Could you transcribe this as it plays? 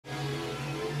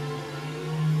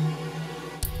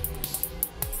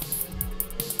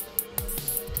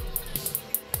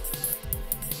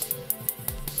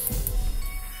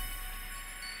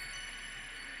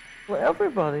Well,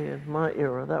 everybody in my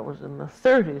era, that was in the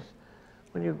 30s,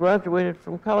 when you graduated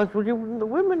from college, well, the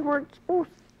women weren't supposed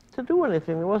to do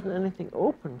anything. There wasn't anything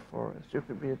open for us. You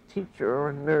could be a teacher or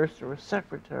a nurse or a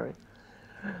secretary,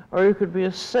 or you could be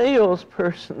a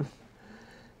salesperson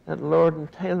at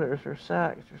Lord & Taylor's or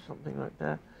Saks or something like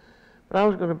that. But I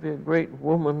was going to be a great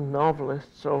woman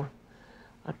novelist, so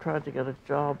I tried to get a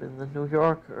job in the New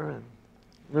Yorker and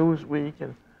Newsweek,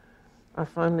 and I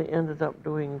finally ended up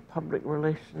doing public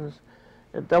relations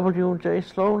at W.J.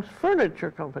 Sloan's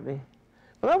furniture company.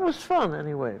 But that was fun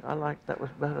anyway. I liked that was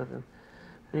better than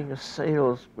being a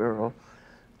sales girl.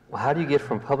 Well, how do you get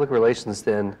from public relations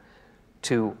then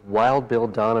to Wild Bill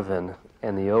Donovan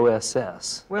and the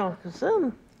O.S.S.? Well, because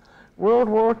then World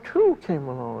War II came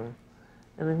along.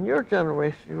 And in your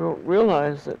generation, you don't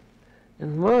realize that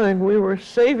in mine, we were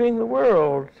saving the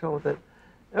world so that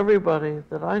everybody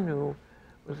that I knew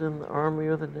was in the Army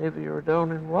or the Navy or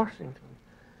down in Washington.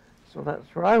 So that's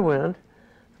where I went,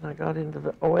 and I got into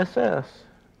the O.S.S.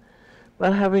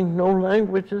 But having no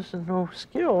languages and no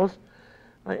skills,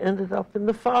 I ended up in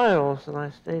the files, and I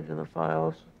stayed in the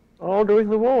files all during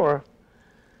the war.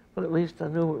 But at least I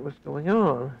knew what was going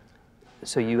on.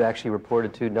 So you actually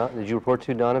reported to, did you report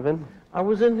to Donovan? I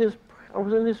was in his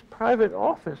private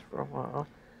office for a while,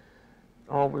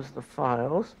 always the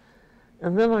files.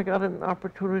 And then I got an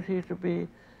opportunity to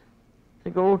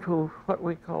go to what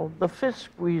we called the fist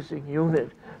squeezing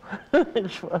unit,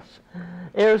 which was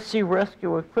air sea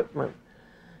rescue equipment.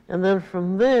 And then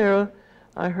from there,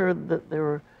 I heard that they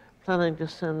were planning to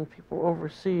send people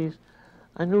overseas.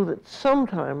 I knew that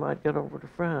sometime I'd get over to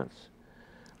France.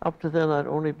 Up to then, I'd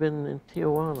only been in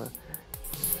Tijuana.